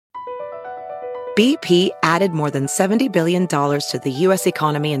BP added more than $70 billion to the U.S.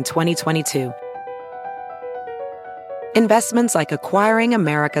 economy in 2022. Investments like acquiring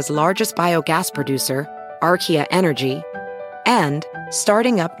America's largest biogas producer, Archaea Energy, and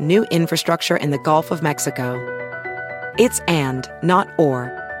starting up new infrastructure in the Gulf of Mexico. It's and, not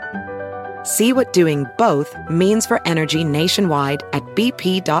or. See what doing both means for energy nationwide at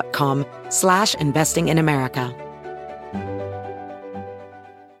bp.com/investing in America.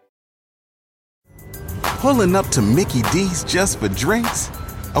 Pulling up to Mickey D's just for drinks?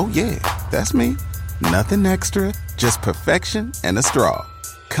 Oh yeah, that's me. Nothing extra, just perfection and a straw.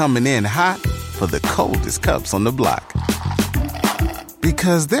 Coming in hot for the coldest cups on the block.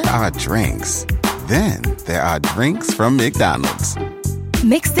 Because there are drinks. Then there are drinks from McDonald's.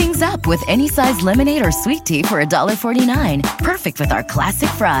 Mix things up with any size lemonade or sweet tea for $1.49. Perfect with our classic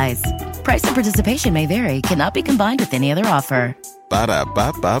fries. Price and participation may vary. Cannot be combined with any other offer.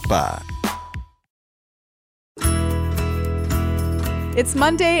 Ba-da-ba-ba-ba. It's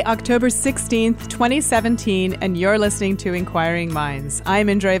Monday, October 16th, 2017, and you're listening to Inquiring Minds. I'm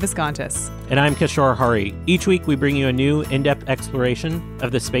Indre Viscontis. And I'm Kishore Hari. Each week we bring you a new, in-depth exploration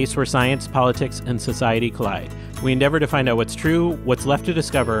of the space where science, politics, and society collide. We endeavor to find out what's true, what's left to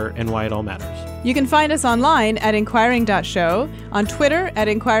discover, and why it all matters. You can find us online at inquiring.show, on Twitter at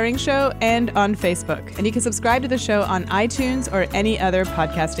Inquiring Show, and on Facebook. And you can subscribe to the show on iTunes or any other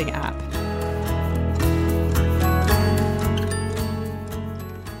podcasting app.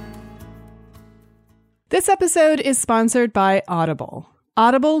 This episode is sponsored by Audible.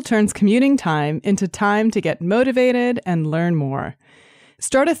 Audible turns commuting time into time to get motivated and learn more.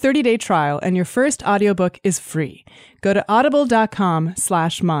 Start a 30-day trial and your first audiobook is free. Go to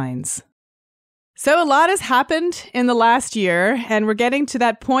audible.com/minds. So a lot has happened in the last year, and we're getting to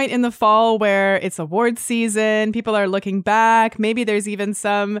that point in the fall where it's awards season, people are looking back, maybe there's even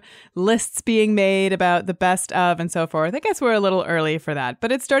some lists being made about the best of and so forth. I guess we're a little early for that,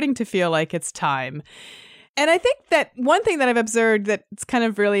 but it's starting to feel like it's time. And I think that one thing that I've observed that's kind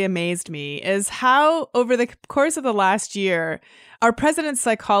of really amazed me is how over the course of the last year, our president's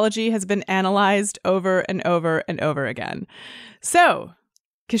psychology has been analyzed over and over and over again. So,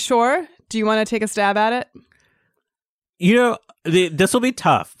 Kishore, do you want to take a stab at it? You know, this will be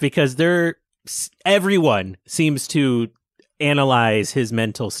tough because everyone seems to analyze his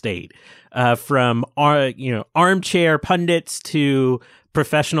mental state, from armchair pundits to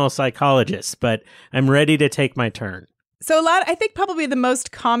professional psychologists. But I'm ready to take my turn. So I think probably the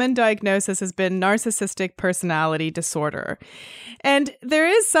most common diagnosis has been narcissistic personality disorder. And there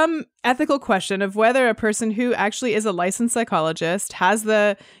is some ethical question of whether a person who actually is a licensed psychologist has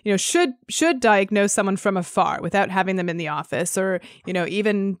should diagnose someone from afar without having them in the office or,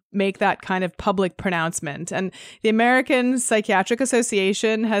 even make that kind of public pronouncement. And the American Psychiatric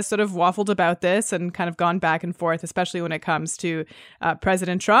Association has sort of waffled about this and kind of gone back and forth, especially when it comes to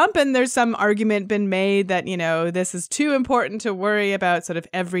President Trump. And there's some argument been made that, this is too important to worry about sort of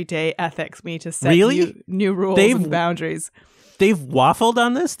everyday ethics. We need to set new rules and boundaries. They've waffled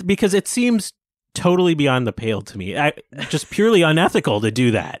on this because it seems totally beyond the pale to me. Just purely unethical to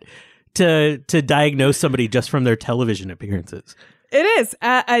do that, to diagnose somebody just from their television appearances. It is,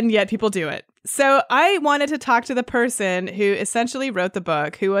 and yet people do it. So I wanted to talk to the person who essentially wrote the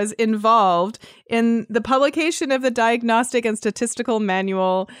book, who was involved in the publication of the Diagnostic and Statistical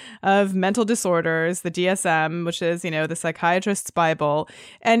Manual of Mental Disorders, the DSM, which is, the psychiatrist's Bible,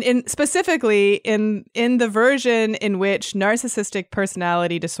 and specifically in the version in which narcissistic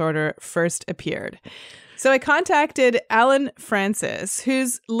personality disorder first appeared. So I contacted Allen Francis,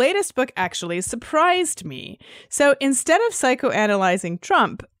 whose latest book actually surprised me. So instead of psychoanalyzing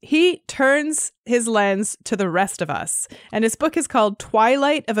Trump, he turns his lens to the rest of us. And his book is called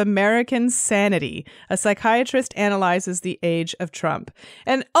Twilight of American Sanity. A psychiatrist analyzes the age of Trump.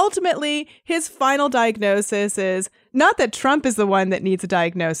 And ultimately, his final diagnosis is not that Trump is the one that needs a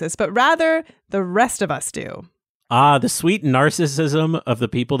diagnosis, but rather the rest of us do. Ah, the sweet narcissism of the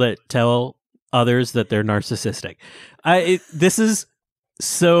people that tell others that they're narcissistic. This is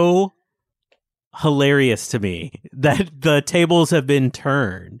so hilarious to me that the tables have been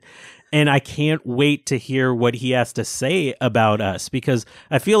turned, and I can't wait to hear what he has to say about us, because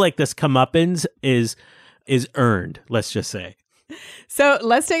I feel like this comeuppance is earned, let's just say. So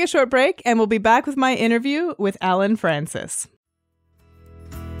let's take a short break, and we'll be back with my interview with Allen Francis.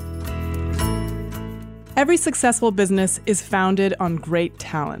 Every successful business is founded on great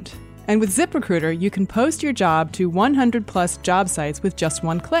talent. And with ZipRecruiter, you can post your job to 100-plus job sites with just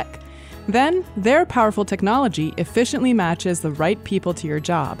one click. Then, their powerful technology efficiently matches the right people to your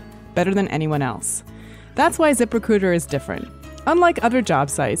job, better than anyone else. That's why ZipRecruiter is different. Unlike other job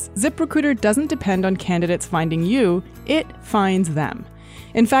sites, ZipRecruiter doesn't depend on candidates finding you, it finds them.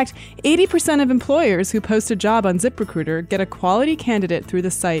 In fact, 80% of employers who post a job on ZipRecruiter get a quality candidate through the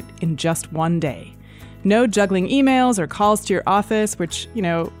site in just one day. No juggling emails or calls to your office, which,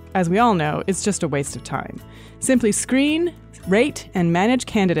 as we all know, is just a waste of time. Simply screen, rate, and manage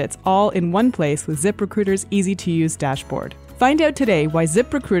candidates all in one place with ZipRecruiter's easy-to-use dashboard. Find out today why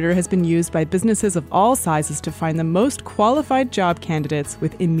ZipRecruiter has been used by businesses of all sizes to find the most qualified job candidates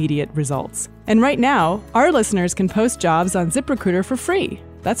with immediate results. And right now, our listeners can post jobs on ZipRecruiter for free.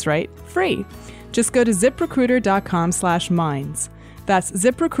 That's right, free. Just go to ziprecruiter.com/minds. That's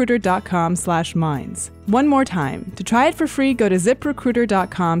ziprecruiter.com/minds. One more time. To try it for free, go to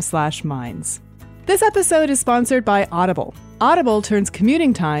ziprecruiter.com/minds. This episode is sponsored by Audible. Audible turns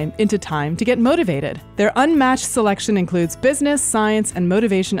commuting time into time to get motivated. Their unmatched selection includes business, science, and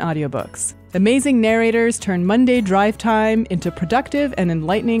motivation audiobooks. Amazing narrators turn Monday drive time into productive and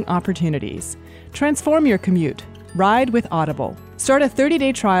enlightening opportunities. Transform your commute. Ride with Audible. Start a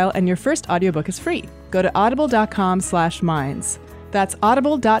 30-day trial and your first audiobook is free. Go to audible.com/minds. That's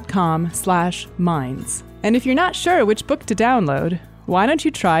audible.com/minds. And if you're not sure which book to download, why don't you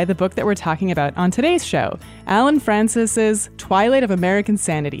try the book that we're talking about on today's show, Allen Francis's Twilight of American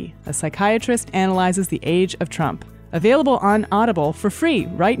Sanity, A Psychiatrist Analyzes the Age of Trump. Available on Audible for free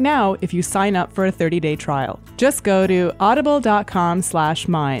right now if you sign up for a 30-day trial. Just go to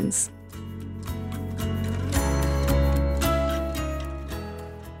audible.com/minds.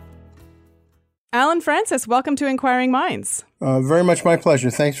 Allen Francis, welcome to Inquiring Minds. Very much my pleasure.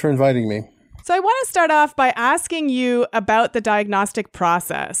 Thanks for inviting me. So I want to start off by asking you about the diagnostic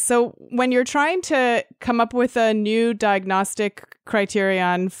process. So when you're trying to come up with a new diagnostic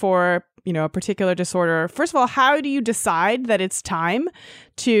criterion for, a particular disorder, first of all, how do you decide that it's time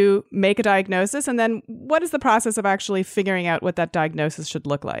to make a diagnosis? And then what is the process of actually figuring out what that diagnosis should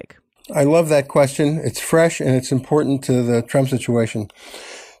look like? I love that question. It's fresh and it's important to the Trump situation.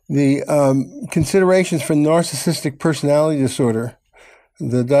 The considerations for narcissistic personality disorder,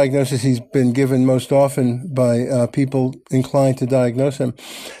 the diagnosis he's been given most often by people inclined to diagnose him.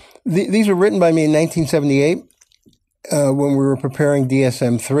 These were written by me in 1978 when we were preparing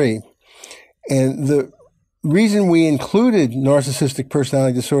DSM-3. And the reason we included narcissistic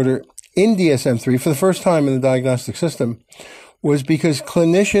personality disorder in DSM-3 for the first time in the diagnostic system was because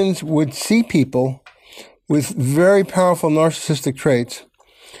clinicians would see people with very powerful narcissistic traits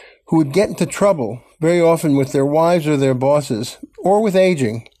who would get into trouble very often with their wives or their bosses or with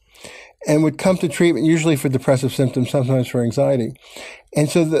aging and would come to treatment usually for depressive symptoms, sometimes for anxiety. And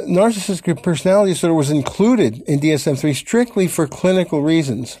so the narcissistic personality disorder was included in DSM-3 strictly for clinical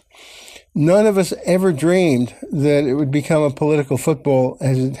reasons. None of us ever dreamed that it would become a political football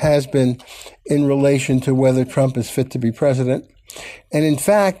as it has been in relation to whether Trump is fit to be president. And in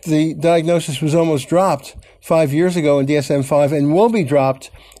fact, the diagnosis was almost dropped 5 years ago in DSM-5 and will be dropped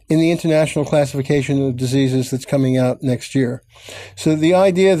in the International Classification of Diseases that's coming out next year. So the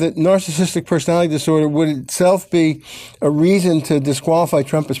idea that narcissistic personality disorder would itself be a reason to disqualify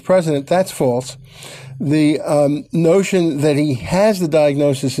Trump as president, that's false. The notion that he has the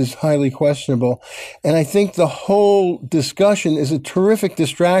diagnosis is highly questionable. And I think the whole discussion is a terrific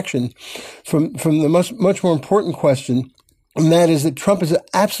distraction from the much more important question, and that is that Trump is an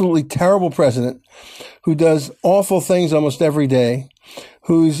absolutely terrible president who does awful things almost every day,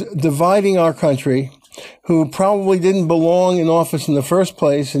 who's dividing our country, who probably didn't belong in office in the first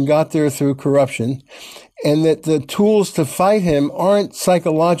place and got there through corruption, and that the tools to fight him aren't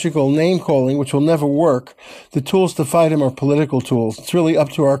psychological name-calling, which will never work. The tools to fight him are political tools. It's really up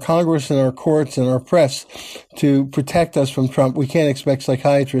to our Congress and our courts and our press to protect us from Trump. We can't expect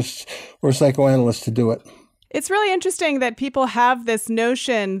psychiatrists or psychoanalysts to do it. It's really interesting that people have this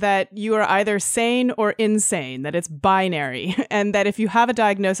notion that you are either sane or insane, that it's binary, and that if you have a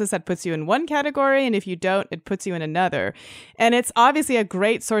diagnosis, that puts you in one category, and if you don't, it puts you in another. And it's obviously a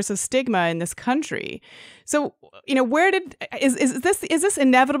great source of stigma in this country. So, is this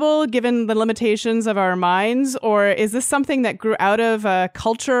inevitable given the limitations of our minds, or is this something that grew out of a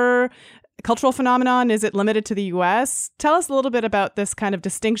cultural phenomenon? Is it limited to the U.S.? Tell us a little bit about this kind of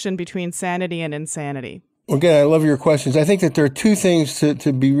distinction between sanity and insanity. Again, I love your questions. I think that there are two things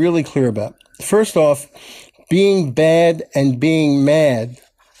to be really clear about. First off, being bad and being mad,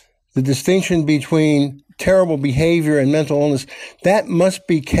 the distinction between terrible behavior and mental illness, that must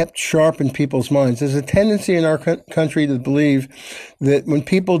be kept sharp in people's minds. There's a tendency in our country to believe that when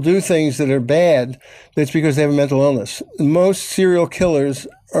people do things that are bad, that's because they have a mental illness. Most serial killers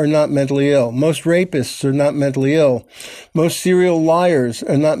are not mentally ill. Most rapists are not mentally ill. Most serial liars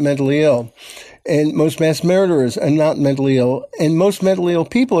are not mentally ill. And most mass murderers are not mentally ill. And most mentally ill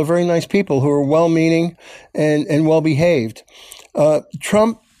people are very nice people who are well-meaning and well-behaved.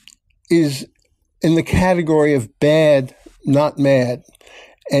 Trump is in the category of bad, not mad.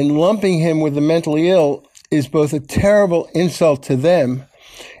 And lumping him with the mentally ill is both a terrible insult to them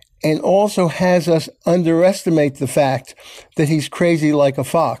and also has us underestimate the fact that he's crazy like a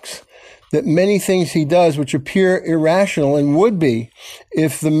fox, that many things he does which appear irrational and would be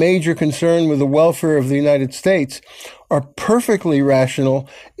if the major concern with the welfare of the United States are perfectly rational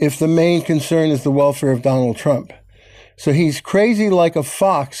if the main concern is the welfare of Donald Trump. So he's crazy like a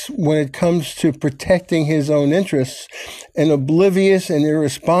fox when it comes to protecting his own interests and oblivious and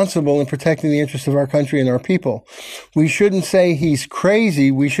irresponsible in protecting the interests of our country and our people. We shouldn't say he's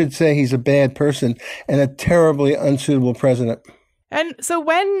crazy. We should say he's a bad person and a terribly unsuitable president. And so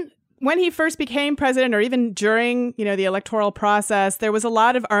when he first became president, or even during, the electoral process, there was a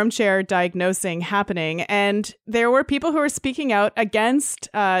lot of armchair diagnosing happening. And there were people who were speaking out against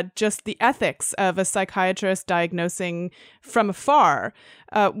just the ethics of a psychiatrist diagnosing from afar.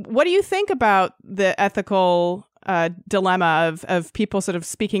 What do you think about the ethical dilemma of people sort of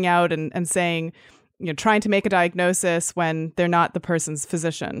speaking out and saying, trying to make a diagnosis when they're not the person's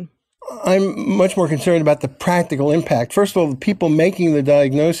physician? I'm much more concerned about the practical impact. First of all, the people making the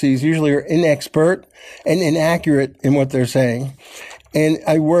diagnoses usually are inexpert and inaccurate in what they're saying. And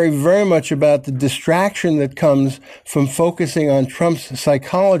I worry very much about the distraction that comes from focusing on Trump's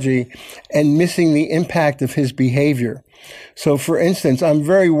psychology and missing the impact of his behavior. So, for instance, I'm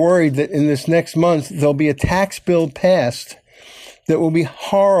very worried that in this next month, there'll be a tax bill passed that will be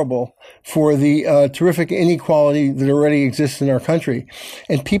horrible for the terrific inequality that already exists in our country.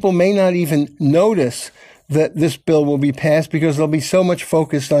 And people may not even notice that this bill will be passed because they'll be so much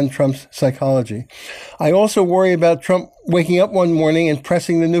focused on Trump's psychology. I also worry about Trump waking up one morning and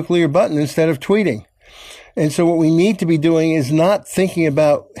pressing the nuclear button instead of tweeting. And so what we need to be doing is not thinking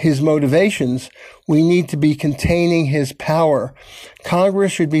about his motivations. We need to be containing his power.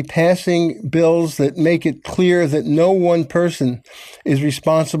 Congress should be passing bills that make it clear that no one person is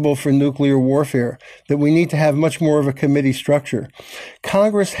responsible for nuclear warfare, that we need to have much more of a committee structure.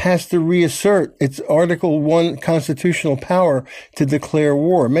 Congress has to reassert its Article 1 constitutional power to declare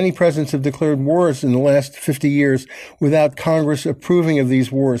war. Many presidents have declared wars in the last 50 years without Congress approving of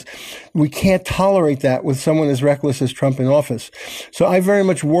these wars. We can't tolerate that with someone as reckless as Trump in office. So I very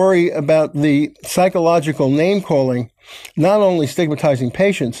much worry about the psychological name-calling, not only stigmatizing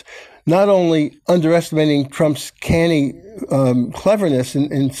patients, not only underestimating Trump's canny cleverness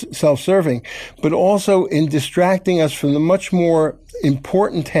in self-serving, but also in distracting us from the much more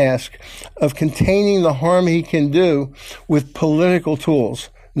important task of containing the harm he can do with political tools,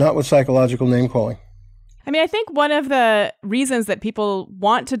 not with psychological name-calling. I think one of the reasons that people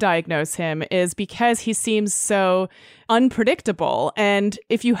want to diagnose him is because he seems so unpredictable. And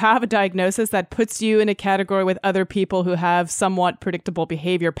if you have a diagnosis, that puts you in a category with other people who have somewhat predictable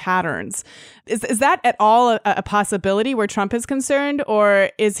behavior patterns. Is that at all a possibility where Trump is concerned? Or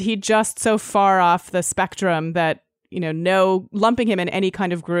is he just so far off the spectrum that, no lumping him in any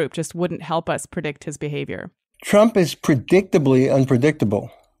kind of group just wouldn't help us predict his behavior? Trump is predictably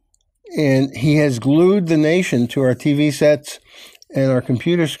unpredictable. And he has glued the nation to our TV sets and our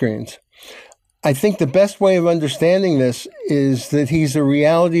computer screens. I think the best way of understanding this is that he's a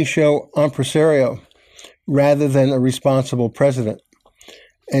reality show impresario rather than a responsible president.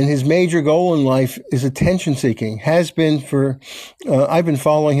 And his major goal in life is attention seeking, has been for, I've been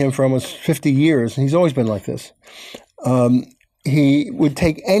following him for almost 50 years, and he's always been like this. He would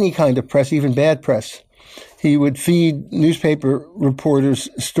take any kind of press, even bad press. He would feed newspaper reporters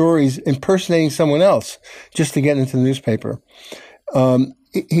stories impersonating someone else just to get into the newspaper.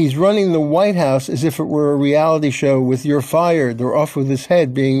 He's running the White House as if it were a reality show with "You're fired" or "Off with his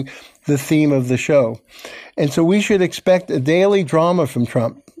head" being the theme of the show. And so we should expect a daily drama from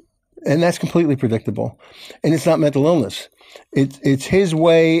Trump. And that's completely predictable. And it's not mental illness. It's his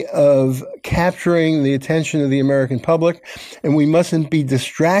way of capturing the attention of the American public. And we mustn't be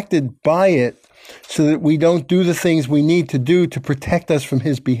distracted by it so that we don't do the things we need to do to protect us from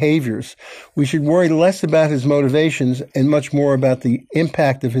his behaviors. We should worry less about his motivations and much more about the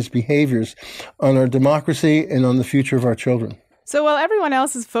impact of his behaviors on our democracy and on the future of our children. So while everyone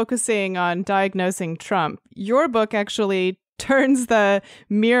else is focusing on diagnosing Trump, your book actually turns the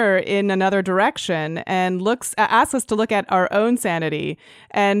mirror in another direction and asks us to look at our own sanity.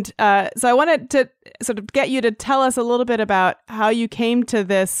 And so I wanted to sort of get you to tell us a little bit about how you came to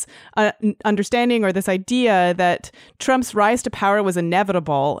this understanding or this idea that Trump's rise to power was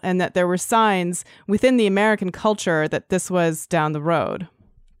inevitable and that there were signs within the American culture that this was down the road.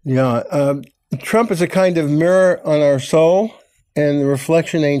 Yeah. Trump is a kind of mirror on our soul, and the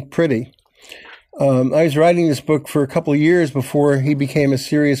reflection ain't pretty. I was writing this book for a couple of years before he became a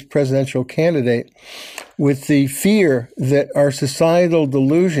serious presidential candidate, with the fear that our societal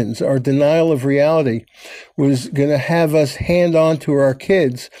delusions, our denial of reality, was going to have us hand on to our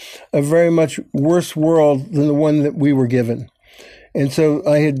kids a very much worse world than the one that we were given. And so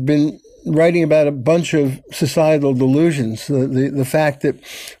I had been writing about a bunch of societal delusions, the fact that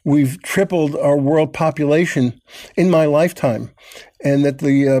we've tripled our world population in my lifetime, and that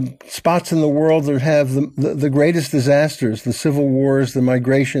the spots in the world that have the greatest disasters, the civil wars, the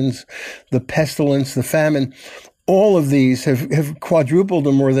migrations, the pestilence, the famine, all of these have quadrupled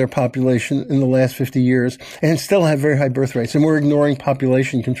or more their population in the last 50 years and still have very high birth rates. And we're ignoring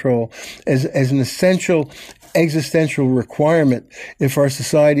population control as an essential existential requirement if our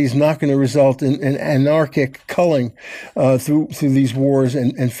society is not going to result in anarchic culling through these wars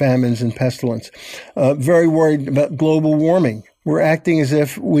and famines and pestilence. Very worried about global warming. We're acting as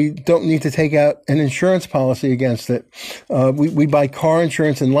if we don't need to take out an insurance policy against it. We buy car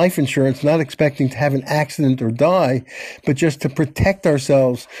insurance and life insurance, not expecting to have an accident or die, but just to protect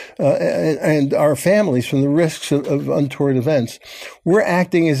ourselves and our families from the risks of untoward events. We're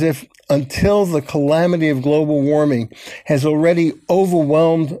acting as if until the calamity of global warming has already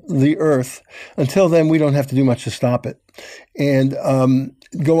overwhelmed the earth, until then we don't have to do much to stop it. And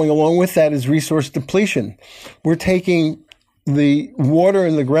going along with that is resource depletion. We're taking the water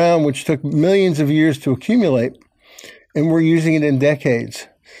in the ground, which took millions of years to accumulate, and we're using it in decades.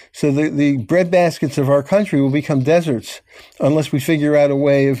 So the breadbaskets of our country will become deserts unless we figure out a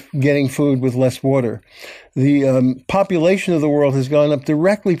way of getting food with less water. The population of the world has gone up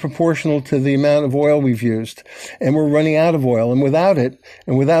directly proportional to the amount of oil we've used, and we're running out of oil. And without it,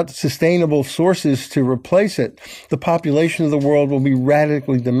 and without sustainable sources to replace it, the population of the world will be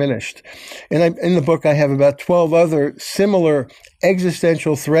radically diminished. And in the book, I have about 12 other similar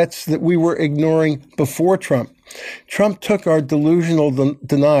existential threats that we were ignoring before Trump. Trump took our delusional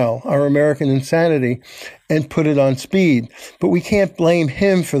denial, our American insanity, and put it on speed. But we can't blame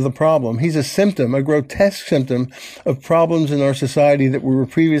him for the problem. He's a symptom, a grotesque symptom of problems in our society that we were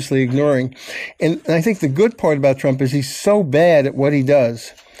previously ignoring. And I think the good part about Trump is he's so bad at what he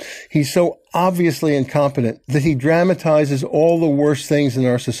does. He's so obviously incompetent that he dramatizes all the worst things in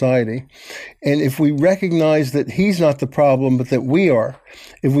our society. And if we recognize that he's not the problem, but that we are,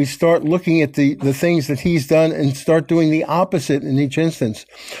 if we start looking at the things that he's done and start doing the opposite in each instance,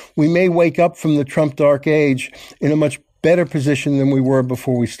 we may wake up from the Trump dark age in a much better position than we were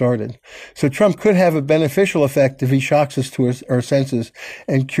before we started. So Trump could have a beneficial effect if he shocks us to our senses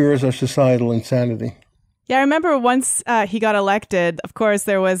and cures our societal insanity. Yeah, I remember once he got elected, of course,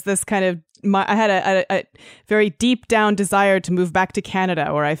 there was this kind of, I had a very deep down desire to move back to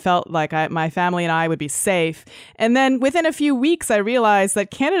Canada, where I felt like my family and I would be safe. And then within a few weeks, I realized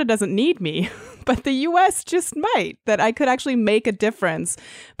that Canada doesn't need me, but the U.S. just might, that I could actually make a difference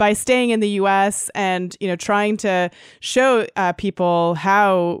by staying in the U.S. and, trying to show people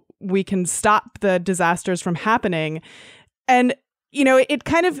how we can stop the disasters from happening. And it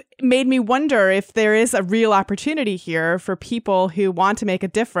kind of made me wonder if there is a real opportunity here for people who want to make a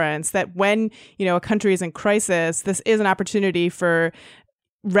difference, that when, a country is in crisis, this is an opportunity for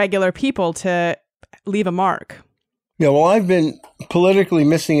regular people to leave a mark. Yeah, well, I've been politically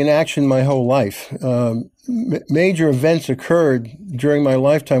missing in action my whole life. Major events occurred during my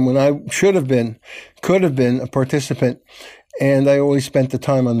lifetime when I could have been a participant, and I always spent the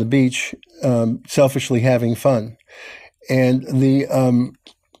time on the beach, selfishly having fun. And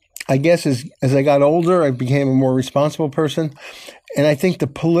I guess as I got older, I became a more responsible person. And I think the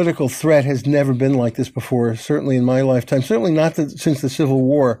political threat has never been like this before, certainly in my lifetime. Certainly not since the Civil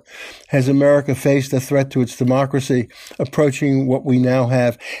War has America faced a threat to its democracy approaching what we now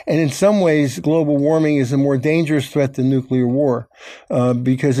have. And in some ways, global warming is a more dangerous threat than nuclear war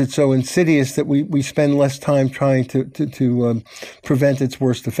because it's so insidious that we spend less time trying to prevent its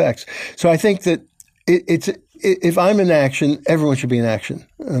worst effects. So I think that if I'm in action, everyone should be in action.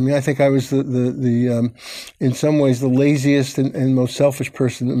 I mean, I think I was the in some ways the laziest and most selfish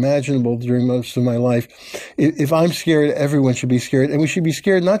person imaginable during most of my life. If I'm scared, everyone should be scared, and we should be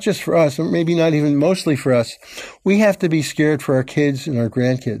scared not just for us, or maybe not even mostly for us. We have to be scared for our kids and our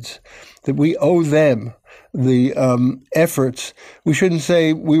grandkids. That we owe them the efforts. We shouldn't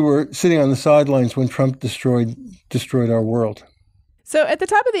say we were sitting on the sidelines when Trump destroyed our world. So at the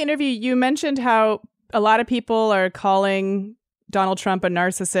top of the interview, you mentioned how a lot of people are calling Donald Trump a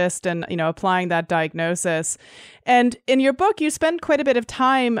narcissist and, applying that diagnosis. And in your book, you spend quite a bit of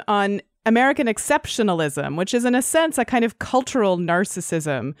time on American exceptionalism, which is in a sense a kind of cultural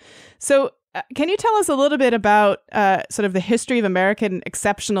narcissism. So Can you tell us a little bit about sort of the history of American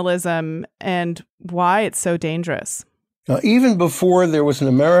exceptionalism and why it's so dangerous? Even before there was an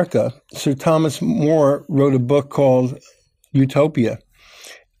America, Sir Thomas More wrote a book called Utopia,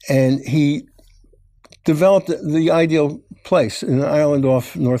 and he developed the ideal place, an island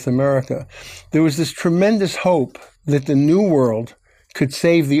off North America. There was this tremendous hope that the new world could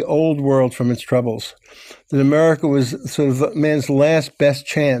save the old world from its troubles, that America was sort of man's last best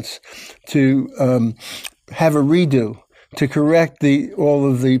chance to have a redo, to correct all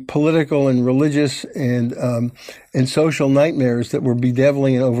of the political and religious and social nightmares that were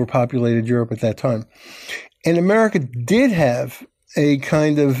bedeviling an overpopulated Europe at that time. And America did have a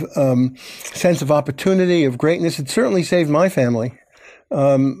kind of sense of opportunity, of greatness. It certainly saved my family.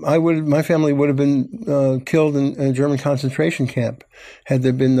 My family would have been killed in a German concentration camp had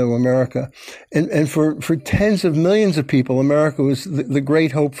there been no America. And for tens of millions of people, America was the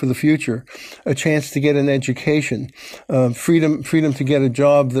great hope for the future, a chance to get an education, freedom to get a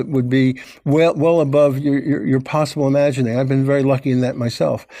job that would be well above your possible imagining. I've been very lucky in that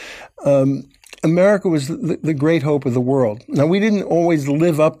myself. America was the great hope of the world. Now, we didn't always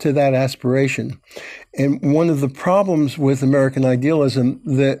live up to that aspiration. And one of the problems with American idealism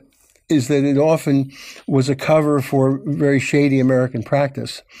is that it often was a cover for very shady American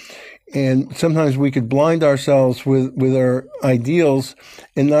practice. And sometimes we could blind ourselves with our ideals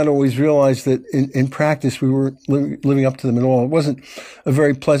and not always realize that in practice we were living up to them at all. It wasn't a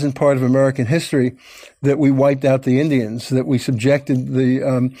very pleasant part of American history that we wiped out the Indians, that we subjected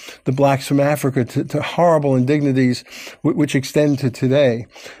the blacks from Africa to horrible indignities which extend to today,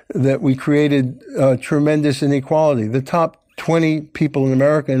 that we created tremendous inequality. The top 20 people in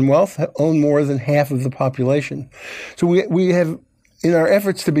America in wealth own more than half of the population. So we have, in our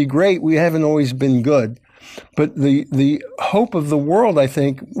efforts to be great, we haven't always been good. But the hope of the world, I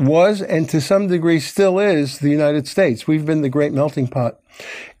think, was, and to some degree still is, the United States. We've been the great melting pot.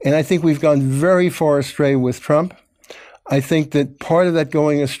 And I think we've gone very far astray with Trump. I think that part of that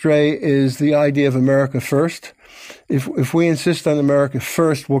going astray is the idea of America first. If we insist on America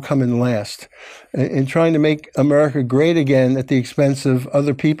first, we'll come in last. And trying to make America great again at the expense of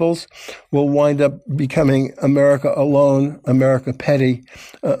other people's will wind up becoming America alone, America petty,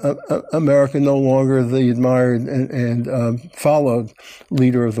 America no longer the admired and followed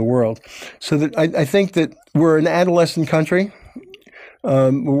leader of the world. So that I think that we're an adolescent country.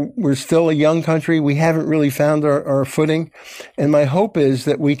 We're still a young country. We haven't really found our footing. And my hope is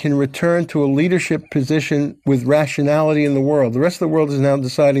that we can return to a leadership position with rationality in the world. The rest of the world is now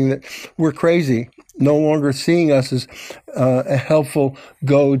deciding that we're crazy, no longer seeing us as a helpful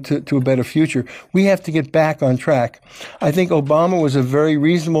goad to a better future. We have to get back on track. I think Obama was a very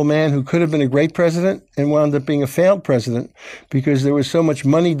reasonable man who could have been a great president and wound up being a failed president because there was so much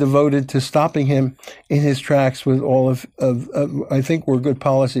money devoted to stopping him in his tracks with all of I think, were good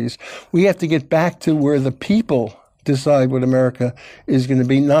policies. We have to get back to where the people decide what America is going to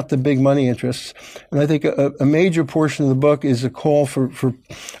be, not the big money interests. And I think a major portion of the book is a call for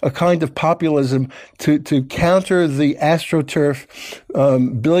a kind of populism to counter the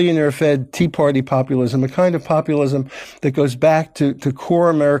AstroTurf, billionaire-fed Tea Party populism, a kind of populism that goes back to core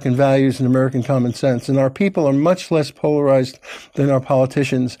American values and American common sense. And our people are much less polarized than our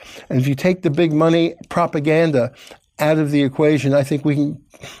politicians. And if you take the big money propaganda out of the equation, I think we can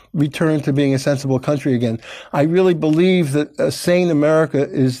return to being a sensible country again. I really believe that a sane America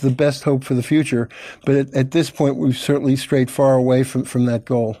is the best hope for the future. But at this point, we've certainly strayed far away from that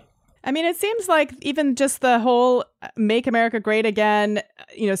goal. I mean, it seems like even just the whole Make America Great Again,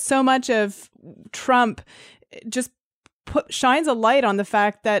 so much of Trump just shines a light on the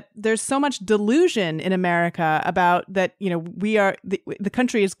fact that there's so much delusion in America about that, we are, the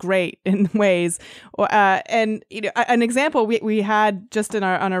country is great in ways. And, an example we had just on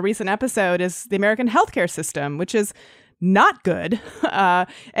our recent episode is the American healthcare system, which is not good.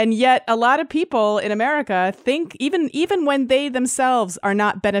 And yet a lot of people in America think, even when they themselves are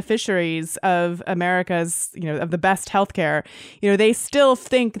not beneficiaries of America's, of the best healthcare, they still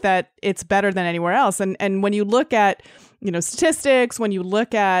think that it's better than anywhere else. And when you look at, statistics, when you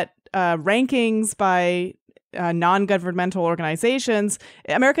look at rankings by non-governmental organizations,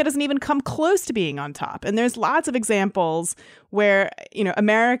 America doesn't even come close to being on top. And there's lots of examples where,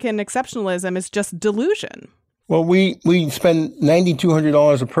 American exceptionalism is just delusion. Well, we spend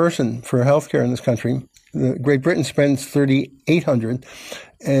 $9,200 a person for healthcare in this country. Great Britain spends $3,800,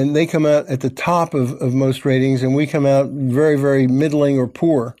 and they come out at the top of most ratings, and we come out very, very middling or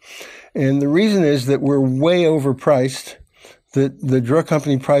poor. And the reason is that we're way overpriced, that the drug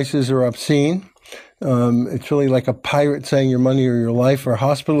company prices are obscene, It's really like a pirate saying your money or your life. Our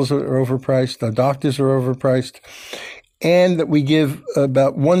hospitals are overpriced. Our doctors are overpriced. And that we give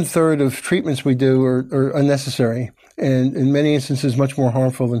about 1/3 of treatments we do are unnecessary, and in many instances much more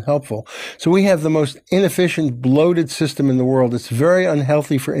harmful than helpful. So we have the most inefficient, bloated system in the world. It's very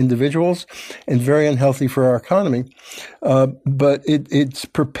unhealthy for individuals and very unhealthy for our economy. But it's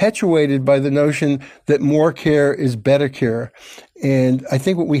perpetuated by the notion that more care is better care. And I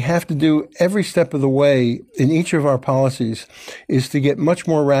think what we have to do every step of the way in each of our policies is to get much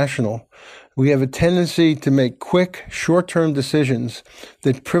more rational. We have a tendency to make quick, short-term decisions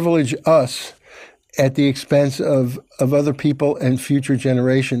that privilege us at the expense of other people and future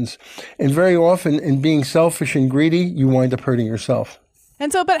generations. And very often, in being selfish and greedy, you wind up hurting yourself.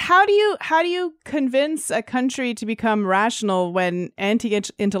 And so, but how do you convince a country to become rational when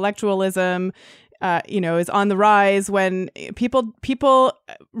anti-intellectualism is on the rise, when people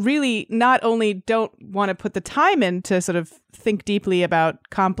really not only don't want to put the time in to sort of think deeply about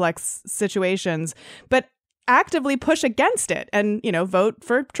complex situations, but actively push against it and, vote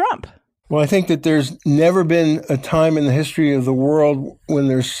for Trump? Well, I think that there's never been a time in the history of the world when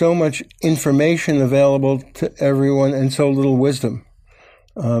there's so much information available to everyone and so little wisdom.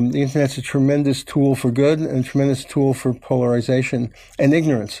 The internet's a tremendous tool for good and a tremendous tool for polarization and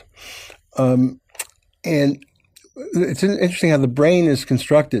ignorance. And it's interesting how the brain is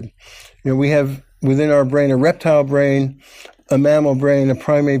constructed. We have within our brain a reptile brain, a mammal brain, a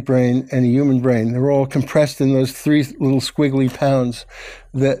primate brain, and a human brain. They're all compressed in those 3 little squiggly pounds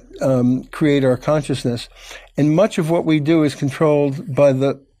that create our consciousness. And much of what we do is controlled by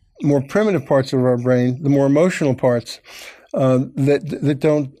the more primitive parts of our brain, the more emotional parts that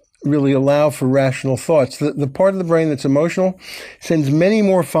don't really allow for rational thoughts. The part of the brain that's emotional sends many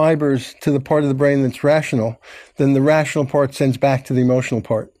more fibers to the part of the brain that's rational than the rational part sends back to the emotional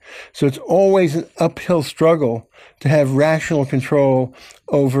part. So it's always an uphill struggle to have rational control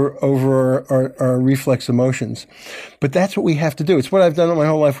over our reflex emotions. But that's what we have to do. It's what I've done my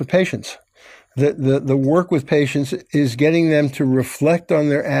whole life with patients. The work with patients is getting them to reflect on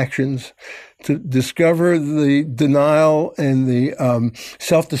their actions, to discover the denial and the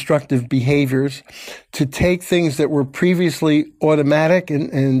self-destructive behaviors, to take things that were previously automatic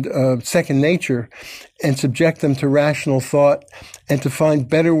and second nature and subject them to rational thought, and to find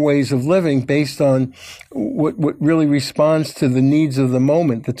better ways of living based on what really responds to the needs of the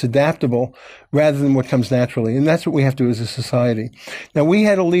moment, that's adaptable, rather than what comes naturally. And that's what we have to do as a society. Now, we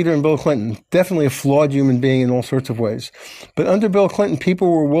had a leader in Bill Clinton, definitely a flawed human being in all sorts of ways. But under Bill Clinton,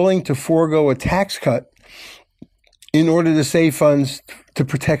 people were willing to forego a tax cut in order to save funds to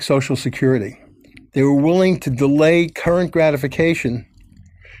protect Social Security. They were willing to delay current gratification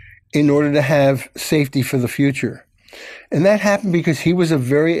in order to have safety for the future. And that happened because he was a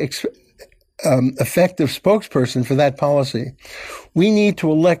very effective spokesperson for that policy. We need to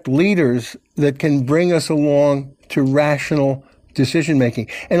elect leaders that can bring us along to rational decision-making.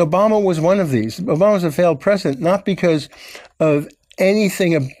 And Obama was one of these. Obama was a failed president, not because of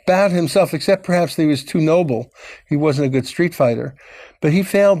anything about himself, except perhaps that he was too noble. He wasn't a good street fighter. But he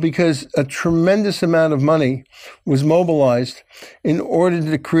failed because a tremendous amount of money was mobilized in order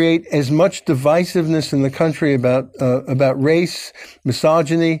to create as much divisiveness in the country about race,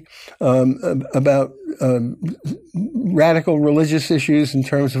 misogyny, about radical religious issues in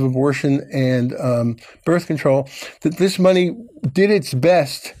terms of abortion and birth control, that this money did its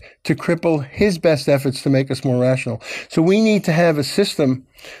best to cripple his best efforts to make us more rational. So we need to have a system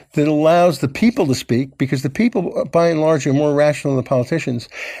that allows the people to speak, because the people, by and large, are more rational than the politicians,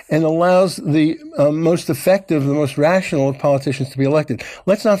 and allows the most effective, the most rational of politicians to be elected.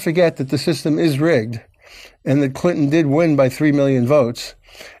 Let's not forget that the system is rigged, and that Clinton did win by 3 million votes,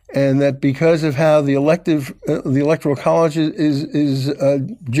 and that because of how the electoral college is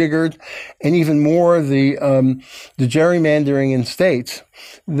jiggered, and even more the gerrymandering in states,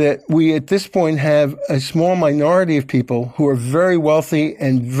 that we at this point have a small minority of people who are very wealthy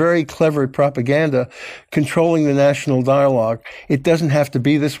and very clever at propaganda controlling the national dialogue. It doesn't have to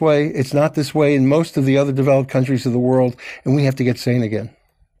be this way. It's not this way in most of the other developed countries of the world, and we have to get sane again.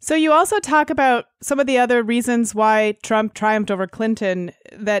 So you also talk about some of the other reasons why Trump triumphed over Clinton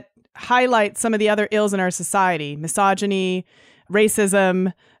that highlight some of the other ills in our society: misogyny,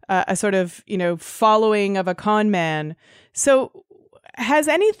 racism, a sort of, following of a con man. So has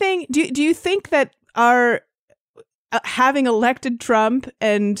anything, do you think that our having elected Trump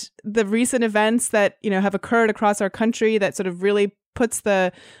and the recent events that, have occurred across our country that sort of really puts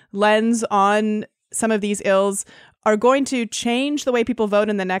the lens on some of these ills are going to change the way people vote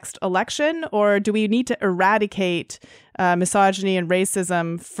in the next election? Or do we need to eradicate misogyny and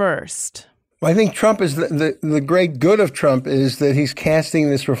racism first? I think Trump is the great good of Trump is that he's casting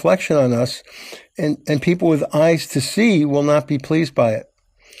this reflection on us, and people with eyes to see will not be pleased by it.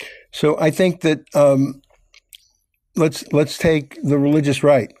 So I think that let's take the religious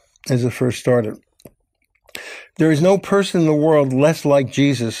right as a first starter. There is no person in the world less like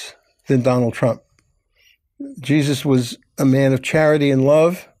Jesus than Donald Trump. Jesus was a man of charity and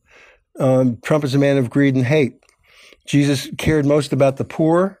love. Trump is a man of greed and hate. Jesus cared most about the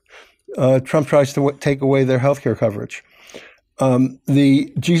poor. Trump tries to take away their health care coverage.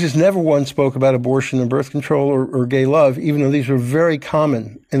 Jesus never once spoke about abortion and birth control or gay love, even though these were very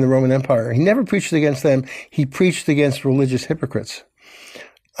common in the Roman Empire. He never preached against them. He preached against religious hypocrites.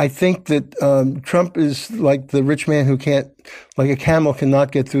 I think that Trump is like the rich man who like a camel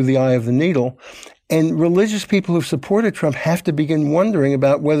cannot get through the eye of the needle. And religious people who've supported Trump have to begin wondering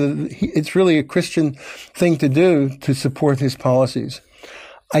about whether it's really a Christian thing to do to support his policies.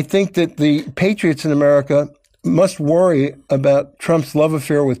 I think that the patriots in America must worry about Trump's love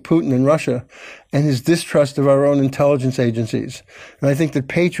affair with Putin and Russia and his distrust of our own intelligence agencies. And I think that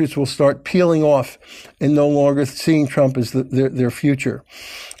patriots will start peeling off and no longer seeing Trump as their future.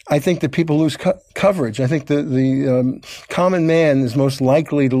 I think that people lose coverage. I think the common man is most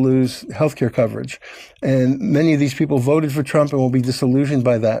likely to lose healthcare coverage. And many of these people voted for Trump and will be disillusioned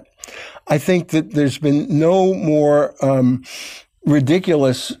by that. I think that there's been no more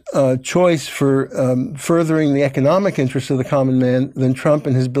ridiculous choice for furthering the economic interests of the common man than Trump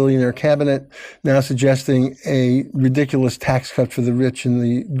and his billionaire cabinet now suggesting a ridiculous tax cut for the rich and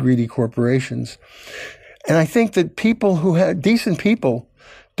the greedy corporations. And I think that people who have decent people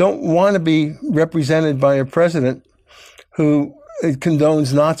don't want to be represented by a president who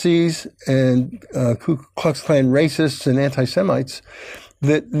condones Nazis and Ku Klux Klan racists and anti-Semites,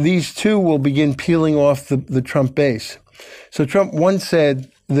 that these two will begin peeling off the Trump base. So Trump once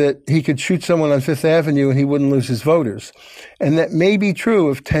said that he could shoot someone on Fifth Avenue and he wouldn't lose his voters. And that may be true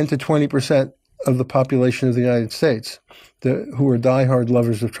of 10 to 20% of the population of the United States who are diehard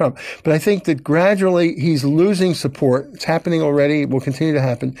lovers of Trump. But I think that gradually he's losing support. It's happening already. It will continue to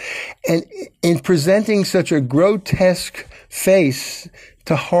happen. And in presenting such a grotesque face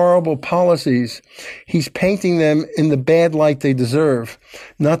to horrible policies, he's painting them in the bad light they deserve,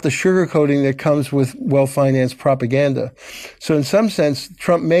 not the sugarcoating that comes with well-financed propaganda. So in some sense,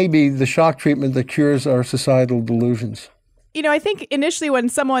 Trump may be the shock treatment that cures our societal delusions. You know, I think initially when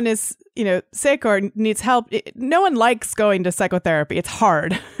someone is, sick or needs help, no one likes going to psychotherapy. It's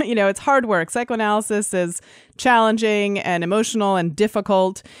hard. It's hard work. Psychoanalysis is challenging and emotional and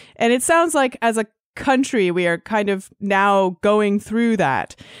difficult. And it sounds like as a country, we are kind of now going through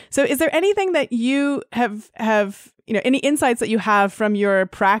that. So is there anything that you have any insights that you have from your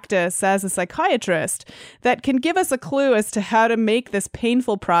practice as a psychiatrist that can give us a clue as to how to make this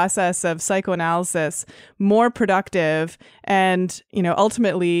painful process of psychoanalysis more productive and,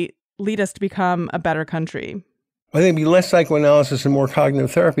 ultimately lead us to become a better country? I think it'd be less psychoanalysis and more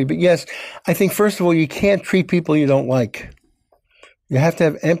cognitive therapy. But yes, I think, first of all, you can't treat people you don't like. You have to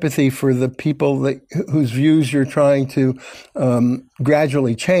have empathy for the people whose views you're trying to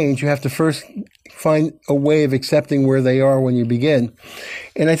gradually change. You have to first find a way of accepting where they are when you begin.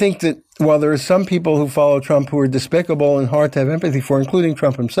 And I think that while there are some people who follow Trump who are despicable and hard to have empathy for, including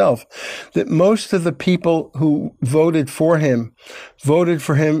Trump himself, that most of the people who voted for him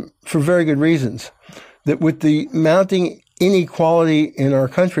for very good reasons. That with the mounting inequality in our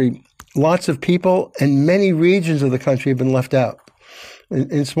country, lots of people and many regions of the country have been left out.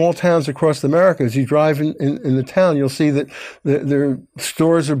 In small towns across America, as you drive in the town, you'll see that their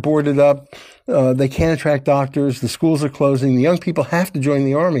stores are boarded up. They can't attract doctors. The schools are closing. The young people have to join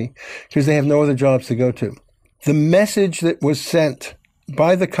the army because they have no other jobs to go to. The message that was sent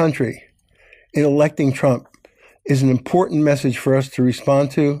by the country in electing Trump is an important message for us to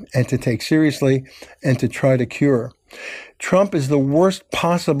respond to and to take seriously and to try to cure. Trump is the worst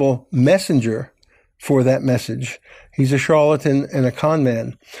possible messenger for that message. He's a charlatan and a con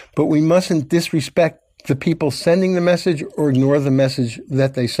man, but we mustn't disrespect the people sending the message or ignore the message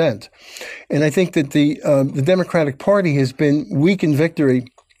that they sent. And I think that the Democratic Party has been weak in victory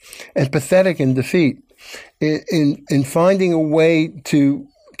and pathetic in defeat in finding a way to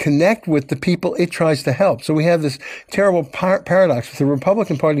connect with the people it tries to help. So we have this terrible paradox with the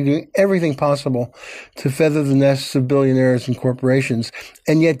Republican Party doing everything possible to feather the nests of billionaires and corporations,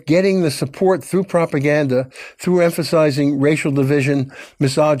 and yet getting the support through propaganda, through emphasizing racial division,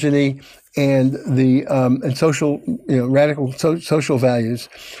 misogyny, and and social, radical social values.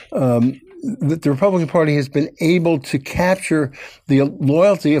 That the Republican Party has been able to capture the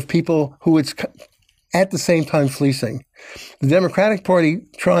loyalty of people who it's at the same time fleecing. The Democratic Party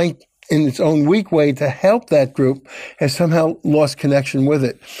trying in its own weak way to help that group has somehow lost connection with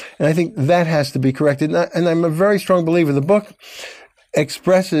it. And I think that has to be corrected. And I'm a very strong believer. The book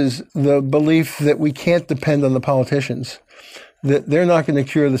expresses the belief that we can't depend on the politicians, that they're not going to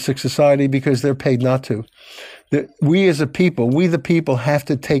cure the sick society because they're paid not to. That we as a people, we the people, have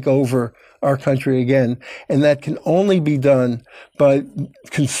to take over our country again. And that can only be done by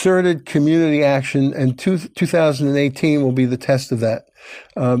concerted community action. And 2018 will be the test of that.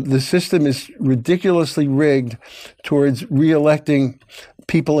 The system is ridiculously rigged towards reelecting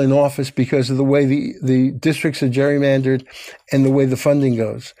people in office because of the way the districts are gerrymandered and the way the funding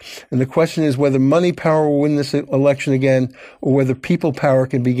goes. And the question is whether money power will win this election again or whether people power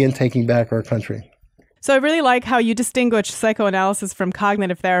can begin taking back our country. So I really like how you distinguish psychoanalysis from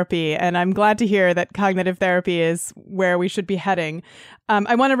cognitive therapy, and I'm glad to hear that cognitive therapy is where we should be heading.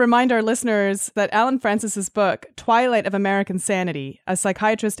 I want to remind our listeners that Allen Francis's book, Twilight of American Sanity, A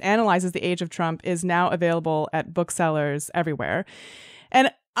Psychiatrist Analyzes the Age of Trump, is now available at booksellers everywhere.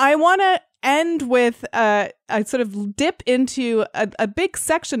 And I want to end with a sort of dip into a big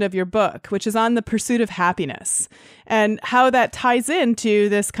section of your book, which is on the pursuit of happiness and how that ties into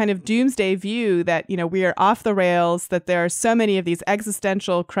this kind of doomsday view that, you know, we are off the rails, that there are so many of these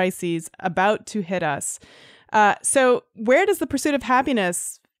existential crises about to hit us. So where does the pursuit of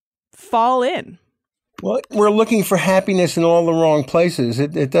happiness fall in? Well, we're looking for happiness in all the wrong places.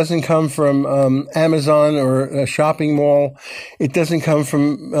 It doesn't come from Amazon or a shopping mall. It doesn't come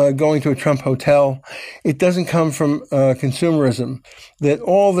from going to a Trump hotel. It doesn't come from consumerism. That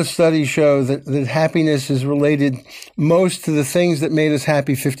all the studies show that happiness is related most to the things that made us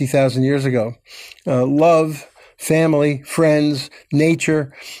happy 50,000 years ago. Love, family, friends,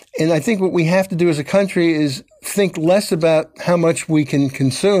 nature. And I think what we have to do as a country is think less about how much we can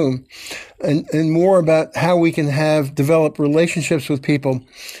consume and more about how we can develop relationships with people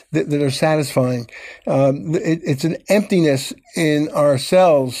that are satisfying. It's an emptiness in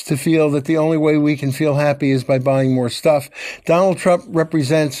ourselves to feel that the only way we can feel happy is by buying more stuff. Donald Trump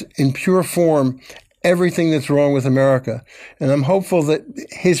represents in pure form everything that's wrong with America. And I'm hopeful that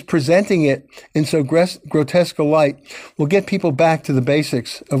his presenting it in so grotesque a light will get people back to the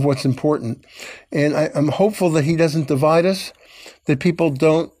basics of what's important. And I'm hopeful that he doesn't divide us, that people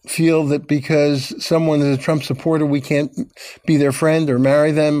don't feel that because someone is a Trump supporter, we can't be their friend or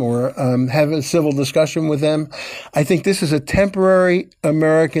marry them or have a civil discussion with them. I think this is a temporary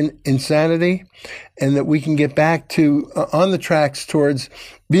American insanity, and that we can get back to on the tracks towards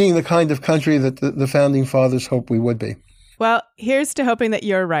being the kind of country that the founding fathers hoped we would be. Well, here's to hoping that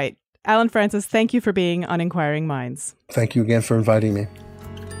you're right. Allen Francis, thank you for being on Inquiring Minds. Thank you again for inviting me.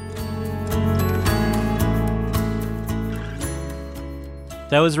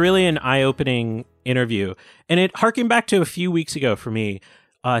 That was really an eye-opening interview. And it harkened back to a few weeks ago for me,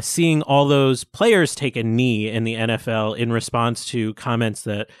 seeing all those players take a knee in the NFL in response to comments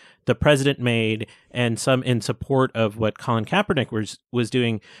that the president made and some in support of what Colin Kaepernick was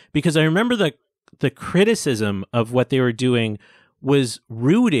doing. Because I remember the criticism of what they were doing was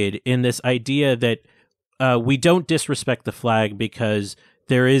rooted in this idea that we don't disrespect the flag because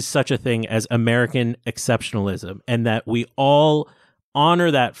there is such a thing as American exceptionalism, and that we all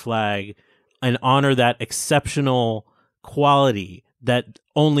honor that flag and honor that exceptional quality that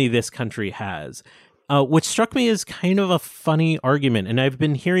only this country has, which struck me as kind of a funny argument. And I've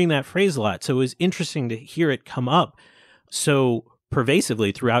been hearing that phrase a lot. So it was interesting to hear it come up so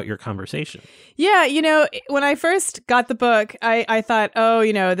pervasively throughout your conversation. Yeah, you know, when I first got the book, I thought, oh,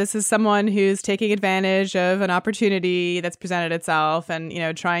 you know, this is someone who's taking advantage of an opportunity that's presented itself and, you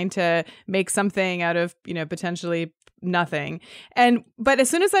know, trying to make something out of, you know, potentially nothing. But as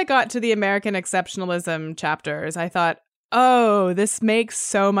soon as I got to the American exceptionalism chapters, I thought, oh, this makes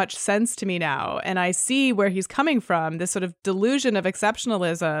so much sense to me now. And I see where he's coming from, this sort of delusion of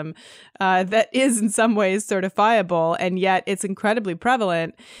exceptionalism that is in some ways certifiable, and yet it's incredibly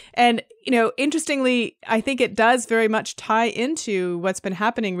prevalent. And, you know, interestingly, I think it does very much tie into what's been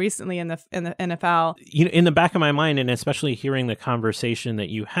happening recently in the NFL. You know, in the back of my mind, and especially hearing the conversation that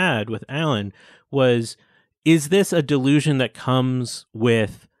you had with Allen, is this a delusion that comes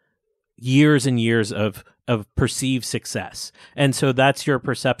with years and years of perceived success? And so that's your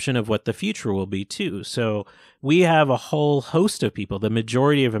perception of what the future will be too. So we have a whole host of people, the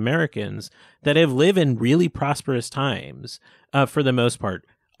majority of Americans, that have lived in really prosperous times for the most part.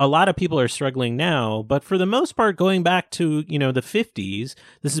 A lot of people are struggling now, but for the most part, going back to, you know, the 50s,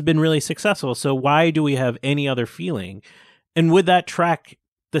 this has been really successful. So why do we have any other feeling? And would that track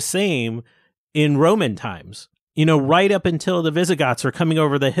the same in Roman times? right up until the Visigoths are coming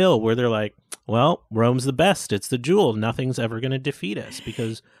over the hill where they're like, well, Rome's the best. It's the jewel. Nothing's ever going to defeat us,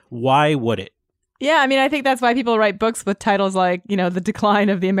 because why would it? Yeah, I mean, I think that's why people write books with titles like, The Decline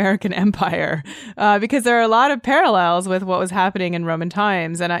of the American Empire, because there are a lot of parallels with what was happening in Roman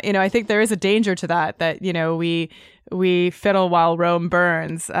times. And, I think there is a danger to that, we fiddle while Rome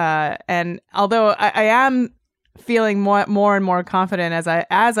burns. And although I am feeling more and more confident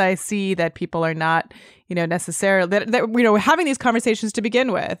as I see that people are not, necessarily that we're having these conversations to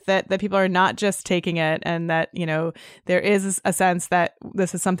begin with, that people are not just taking it, and that, there is a sense that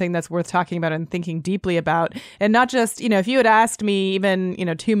this is something that's worth talking about and thinking deeply about. And not just, if you had asked me even,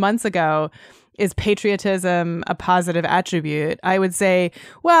 2 months ago, is patriotism a positive attribute? I would say,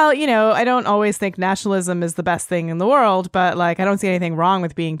 well, I don't always think nationalism is the best thing in the world, but I don't see anything wrong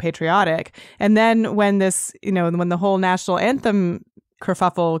with being patriotic. And then when this, when the whole national anthem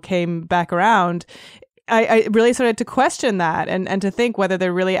kerfuffle came back around, I really started to question that and to think whether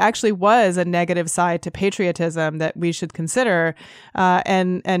there really actually was a negative side to patriotism that we should consider,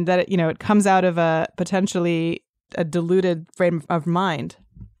 and that, it comes out of a potentially a diluted frame of mind.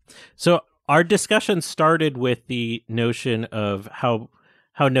 So our discussion started with the notion of how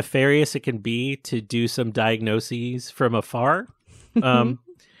nefarious it can be to do some diagnoses from afar. Now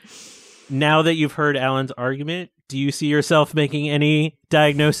that you've heard Alan's argument, do you see yourself making any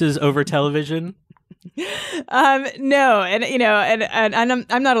diagnoses over television? No, and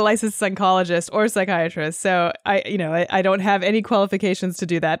I'm not a licensed psychologist or psychiatrist, so I don't have any qualifications to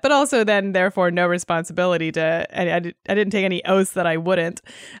do that, but also then therefore no responsibility to. I didn't take any oaths that I wouldn't,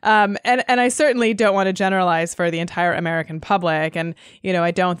 and I certainly don't want to generalize for the entire American public, and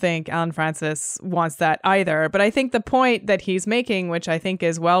I don't think Alan Francis wants that either. But I think the point that he's making, which I think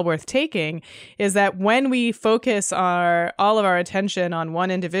is well worth taking, is that when we focus all of our attention on one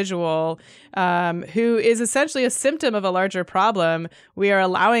individual, who is essentially a symptom of a larger problem, we are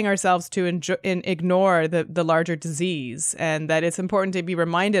allowing ourselves to ignore the larger disease, and that it's important to be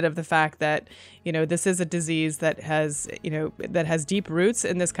reminded of the fact that, this is a disease that has deep roots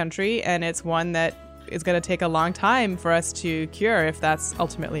in this country, and it's one that is going to take a long time for us to cure if that's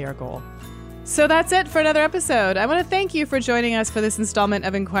ultimately our goal. So that's it for another episode. I want to thank you for joining us for this installment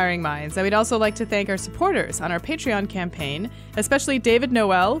of Inquiring Minds. I would also like to thank our supporters on our Patreon campaign, especially David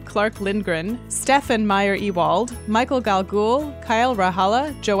Noel, Clark Lindgren, Stefan Meyer-Ewald, Michael Galgul, Kyle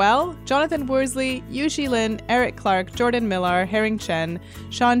Rahala, Joel, Jonathan Worsley, Yushi Lin, Eric Clark, Jordan Millar, Herring Chen,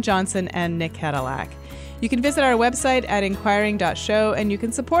 Sean Johnson, and Nick Cadillac. You can visit our website at inquiring.show, and you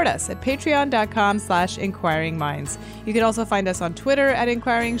can support us at patreon.com/inquiringminds. You can also find us on Twitter at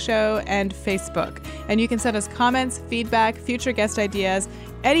Inquiring Show and Facebook. And you can send us comments, feedback, future guest ideas,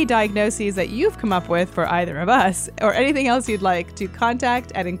 any diagnoses that you've come up with for either of us, or anything else you'd like, to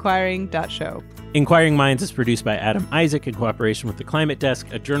contact@inquiring.show. Inquiring Minds is produced by Adam Isaac in cooperation with the Climate Desk,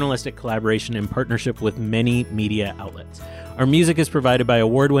 a journalistic collaboration in partnership with many media outlets. Our music is provided by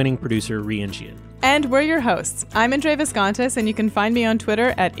award-winning producer Rian Sheehan. And we're your hosts. I'm Indre Viscontis, and you can find me on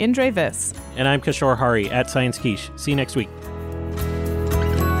Twitter at IndreVis. And I'm Kishore Hari at Science Quiche. See you next week.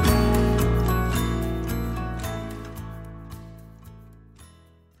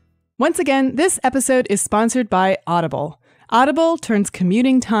 Once again, this episode is sponsored by Audible. Audible turns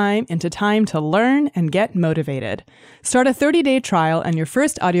commuting time into time to learn and get motivated. Start a 30-day trial and your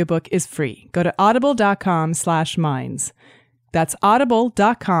first audiobook is free. Go to audible.com/minds. That's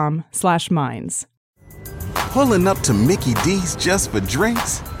audible.com/minds. Pulling up to Mickey D's just for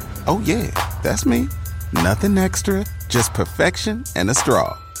drinks? Oh yeah, that's me. Nothing extra, just perfection and a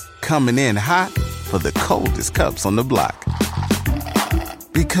straw. Coming in hot for the coldest cups on the block.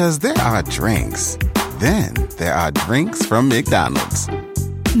 Because there are drinks. Then there are drinks from McDonald's.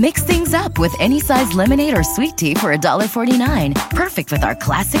 Mix things up with any size lemonade or sweet tea for $1.49. Perfect with our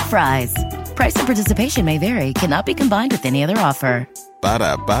classic fries. Price and participation may vary. Cannot be combined with any other offer.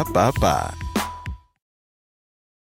 Ba-da-ba-ba-ba.